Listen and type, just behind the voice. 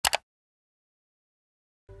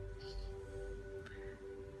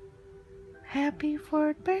Happy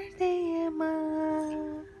 4th birthday,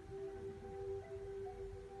 Emma.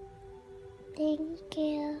 Thank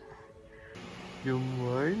you. Good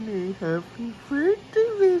morning. Happy birthday,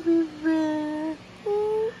 baby bear.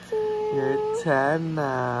 Thank you. You're 10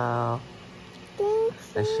 now. Thank you.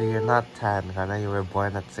 Actually, you're not 10. I know you were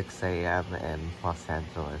born at 6 a.m. in Los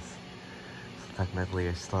Angeles. So technically,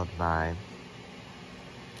 you're still 9.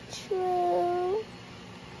 True.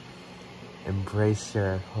 Embrace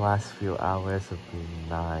your last few hours of being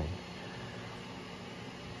 9.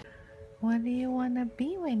 What do you want to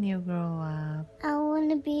be when you grow up? I want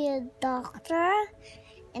to be a doctor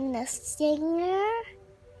and a singer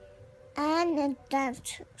and a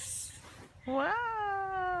dentist.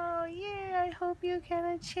 Wow! Yeah, I hope you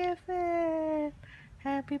can achieve it.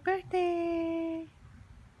 Happy birthday!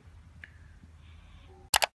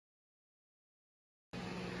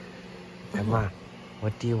 Emma,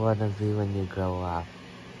 what do you want to be when you grow up?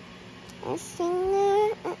 A singer,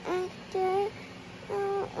 an actor,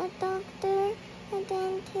 a doctor, a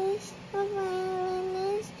dentist, a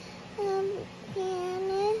violinist, a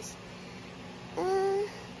pianist.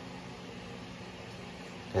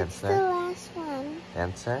 What's the Dancer? last one?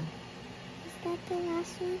 Dancer? Is that the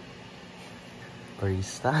last one?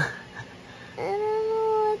 Barista? I don't know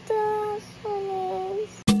what the last one is.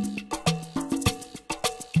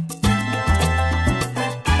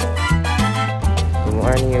 Good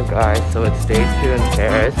morning, you guys. So it's day 2 in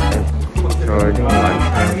Paris and Jordan lunch.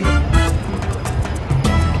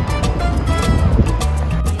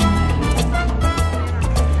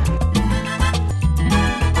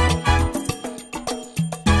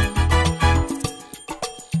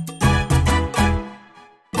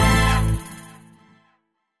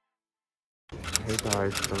 Hey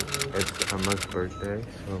guys, so it's Emma's birthday,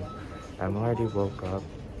 so Emma already woke up.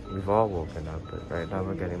 We've all woken up, but right now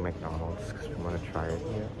we're getting McDonald's because we want to try it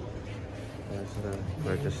here. There's the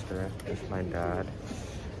register. There's my dad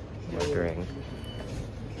ordering.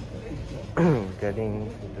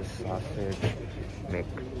 Getting the sausage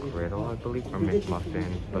McGriddle, I believe, or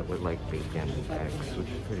McMuffin, but with like bacon and eggs, which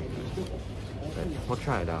is pretty good. But we'll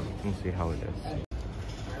try it out and see how it is.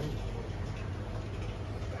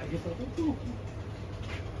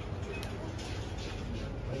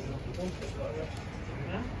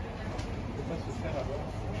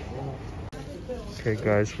 Okay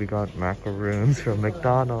guys, we got macaroons from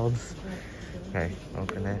McDonald's. Okay,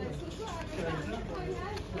 open it.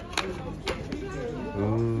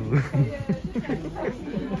 Ooh.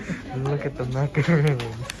 Look at the macaroons.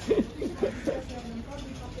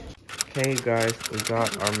 Okay guys, we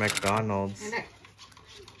got our McDonald's.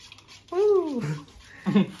 Woo!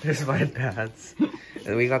 There's my dad's.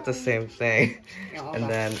 And we got the same thing. And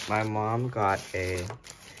then my mom got a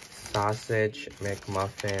sausage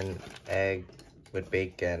McMuffin egg with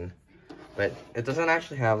bacon. But it doesn't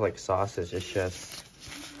actually have like sausage, it's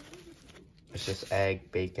just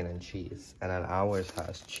egg, bacon, and cheese. And then ours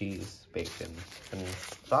has cheese, bacon, and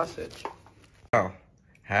sausage. Oh.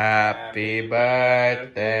 Happy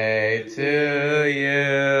birthday to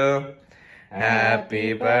you.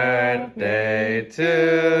 Happy birthday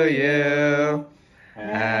to you.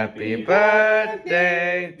 Happy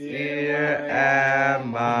birthday, dear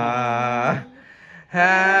Emma.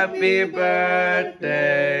 Happy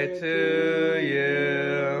birthday to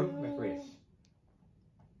you.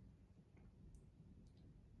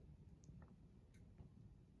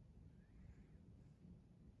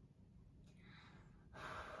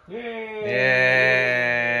 Yay!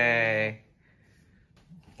 Yay!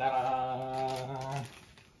 Ta-da!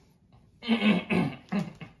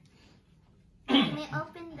 Let me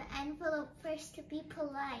open the envelope first to be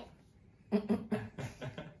polite.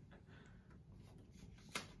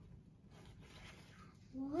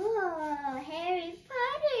 Whoa, Harry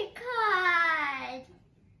Potter card!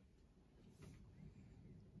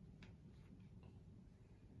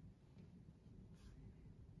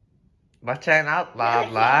 Bacain out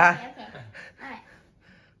loud lah. Okay. Alright.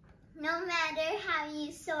 No matter how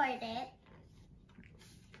you sort it.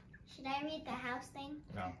 Should I read the house thing?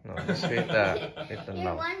 No. No, just read the You're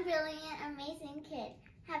note. one brilliant, amazing kid.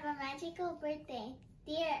 Have a magical birthday.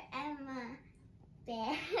 Dear Emma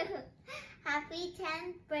Bear. Happy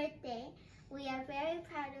 10th birthday. We are very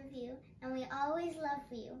proud of you and we always love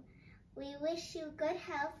you. We wish you good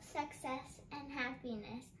health, success, and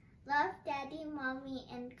happiness. Love, Daddy, Mommy,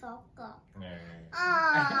 and Coco.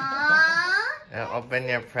 Aww. Now open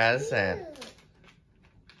your present. Cute.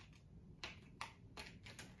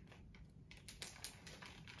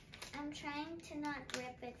 I'm trying to not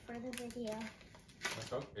rip it for the video.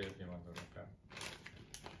 That's okay if you want to look at.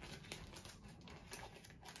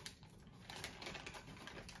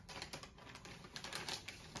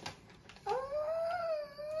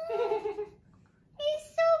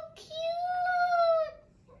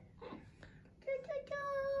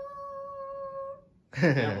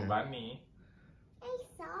 Yang berbani. I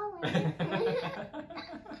saw it.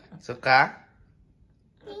 Suka?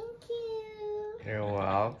 Thank you. You're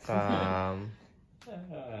welcome.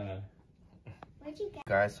 Where'd you get?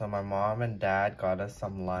 Guys, so my mom and dad got us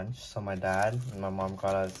some lunch. So my dad and my mom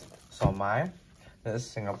got us somai. This is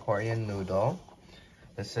Singaporean noodle.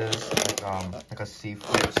 This is like a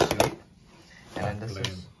seafood soup. And then this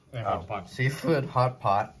is seafood hot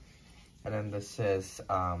pot. And then this is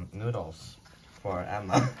noodles for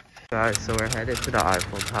Emma. Guys, so we're headed to the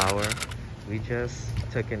Eiffel Tower. We just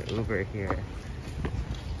took an Uber here.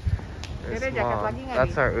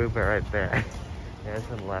 That's our Uber right there. It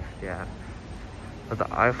hasn't left yet. But the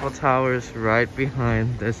Eiffel Tower is right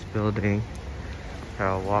behind this building. Here,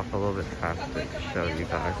 I'll walk a little bit faster to show you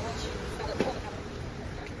guys.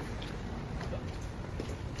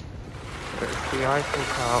 There's the Eiffel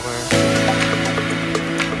Tower.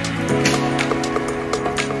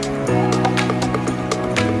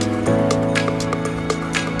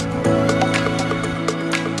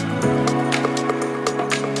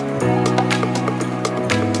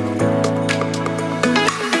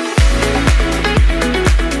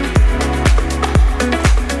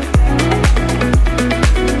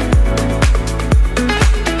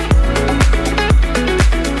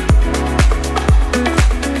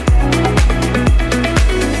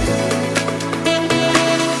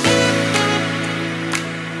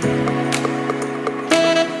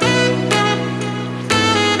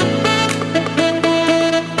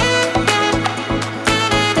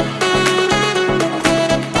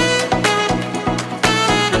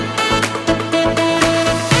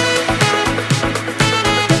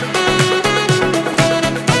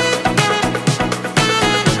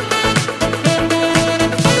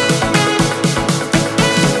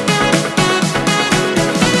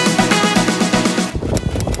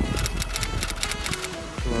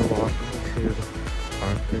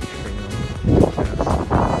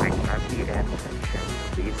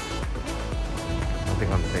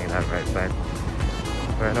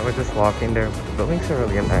 We're just walking there. The buildings are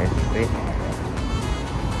really nice. See?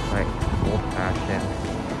 Like old fashioned.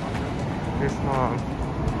 Here's mom.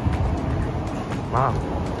 Mom,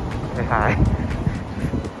 say hi.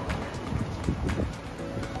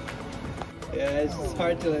 Yeah, it's just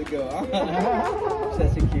hard to let go.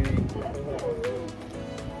 Such a cutie.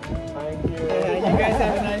 Thank you. You guys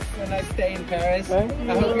have a nice stay in Paris. Thank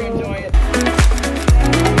you. I hope you enjoy it.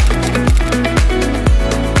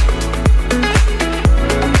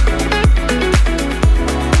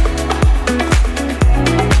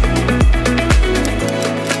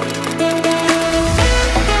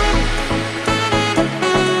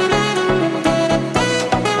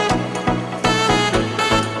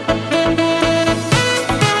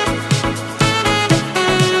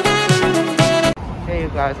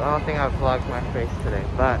 Guys, I don't think I vlogged my face today,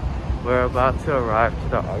 but we're about to arrive to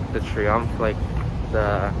the Triomphe, like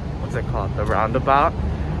the, what's it called, the roundabout.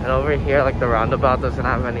 And over here, like the roundabout doesn't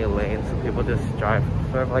have any lanes, so people just drive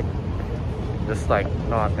sort of like, just like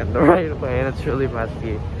not in the right lane. It's really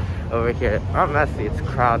messy over here. Not messy, it's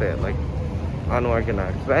crowded, like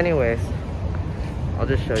unorganized. But anyways, I'll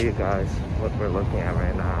just show you guys what we're looking at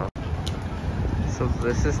right now. So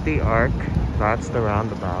this is the arc, that's the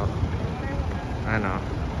roundabout. I know.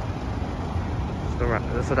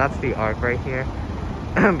 So that's the arc right here.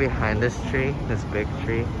 Behind this tree, this big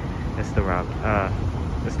tree, is the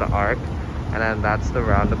is the arc, and then that's the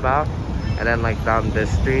roundabout. And then like down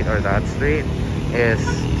this street or that street is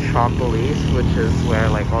Triomphe, which is where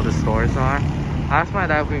like all the stores are. I asked my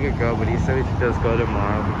dad if we could go, but he said we should just go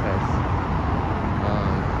tomorrow because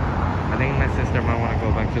I think my sister might want to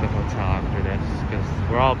go back to the hotel after this because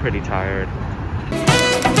we're all pretty tired.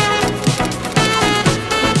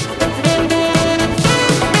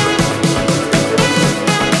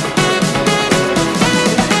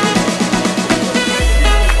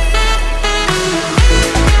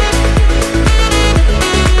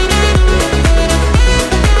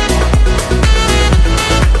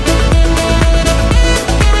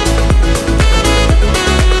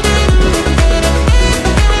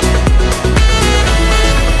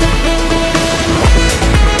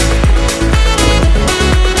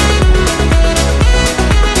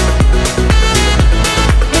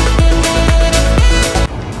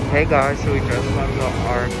 Hey guys, so we just left the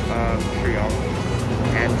Arc Triomphe,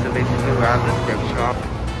 and so basically we're at this gift shop.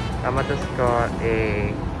 Emma just got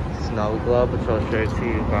a snow globe, which I'll show to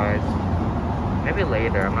you guys maybe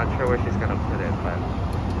later. I'm not sure where she's gonna put it, but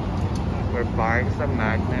we're buying some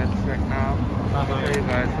magnets right now. I'll show you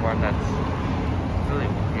guys one that's really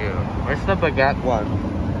cute. Where's the baguette one?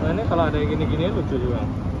 Ini kalau ada gini-gini lucu juga.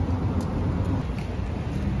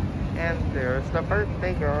 And there's the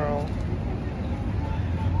birthday girl.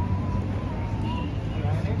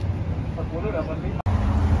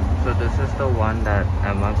 So this is the one that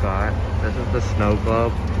Emma got. This is the snow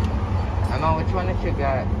globe. Emma, which one did you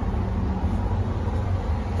get?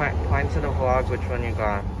 Point to the vlog which one you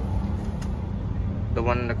got. The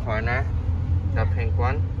one in the corner? The pink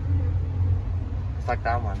one? It's like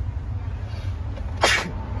that one.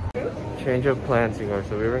 Change of plans, you guys.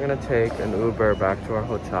 So we were gonna take an Uber back to our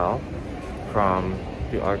hotel from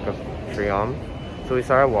the Arc of Triomphe. So we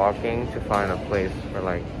started walking to find a place where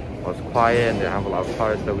like it was quiet and didn't have a lot of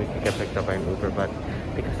cars so we could get picked up by an Uber. But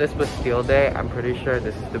because this was Steel Day, I'm pretty sure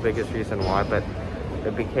this is the biggest reason why, but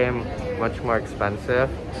it became much more expensive.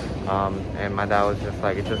 And my dad was just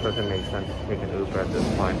like, it just doesn't make sense to take an Uber at this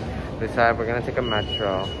point. We decided we're gonna take a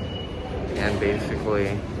metro, and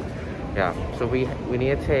basically, yeah. So we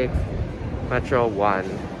need to take Metro 1,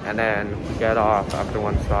 and then we get off after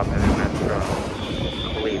one stop, and then Metro,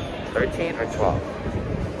 I believe, 13 or 12.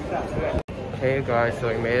 Okay guys, so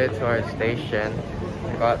we made it to our station.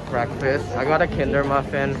 We got breakfast. I got a Kinder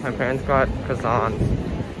muffin, my parents got croissants,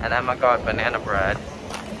 and Emma got banana bread.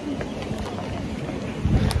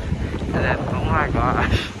 And then, oh my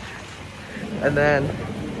gosh. And then,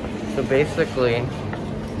 so basically,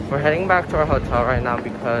 we're heading back to our hotel right now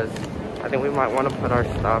because I think we might want to put our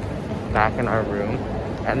stuff back in our room.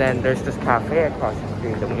 And then there's this cafe across the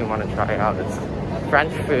street that we want to try out. It's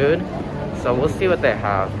French food, so we'll see what they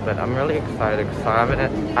have. But I'm really excited because I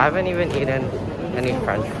haven't even eaten any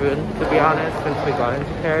French food, to be honest, since we got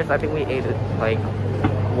into Paris. I think we ate it like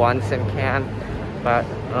once in Cannes, but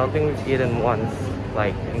I don't think we've eaten once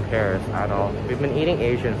like in Paris at all. We've been eating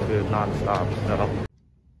Asian food non-stop, so.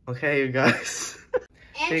 Okay, you guys.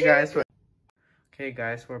 Okay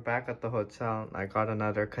guys, we're back at the hotel. I got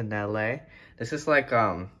another cannelle. This is like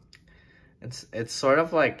it's sort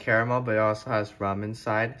of like caramel, but it also has rum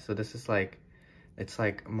inside. So this is like, it's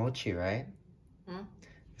like mochi, right?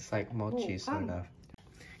 It's like mochi, sort of.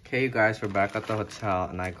 Okay, you guys, we're back at the hotel,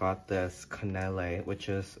 and I got this cannelle, which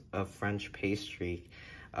is a French pastry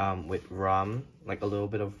with rum, like a little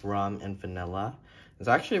bit of rum and vanilla. It's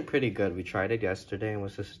actually pretty good. We tried it yesterday, and it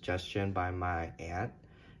was a suggestion by my aunt.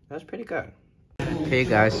 It was pretty good. Okay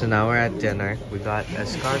guys, so now we're at dinner. We got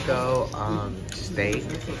escargot steak,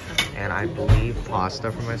 and I believe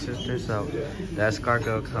pasta for my sister. So the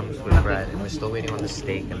escargot comes with bread, and we're still waiting on the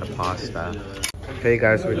steak and the pasta. Okay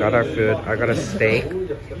guys, we got our food. I got a steak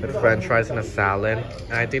with french fries and a salad.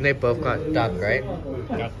 And I think they both got duck, right?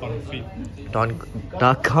 Duck confit.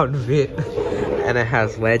 Duck confit. And it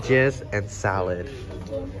has wedges and salad.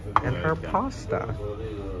 And her pasta.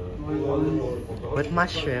 With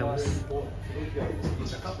mushrooms.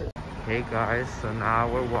 Hey guys, so now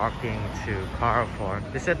we're walking to Carrefour.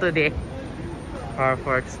 This is today.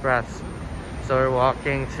 Carrefour Express. So we're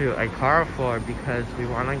walking to a Carrefour because we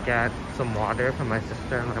want to get some water for my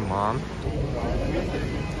sister and my mom.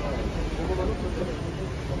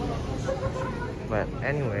 But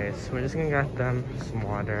anyways, we're just gonna get them some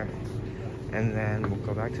water, and then we'll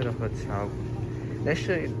go back to the hotel.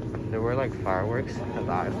 Initially, there were like fireworks at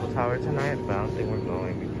the Eiffel Tower tonight, but I don't think we're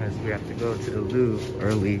going because we have to go to the Louvre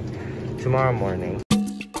early tomorrow morning.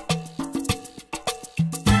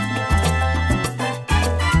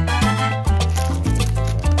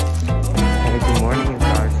 Hey, good morning,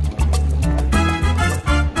 guys.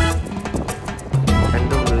 We're in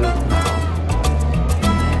the Louvre now.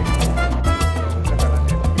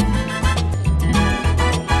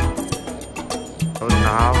 So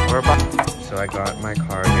now we're about. So I got my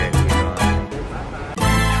car gate.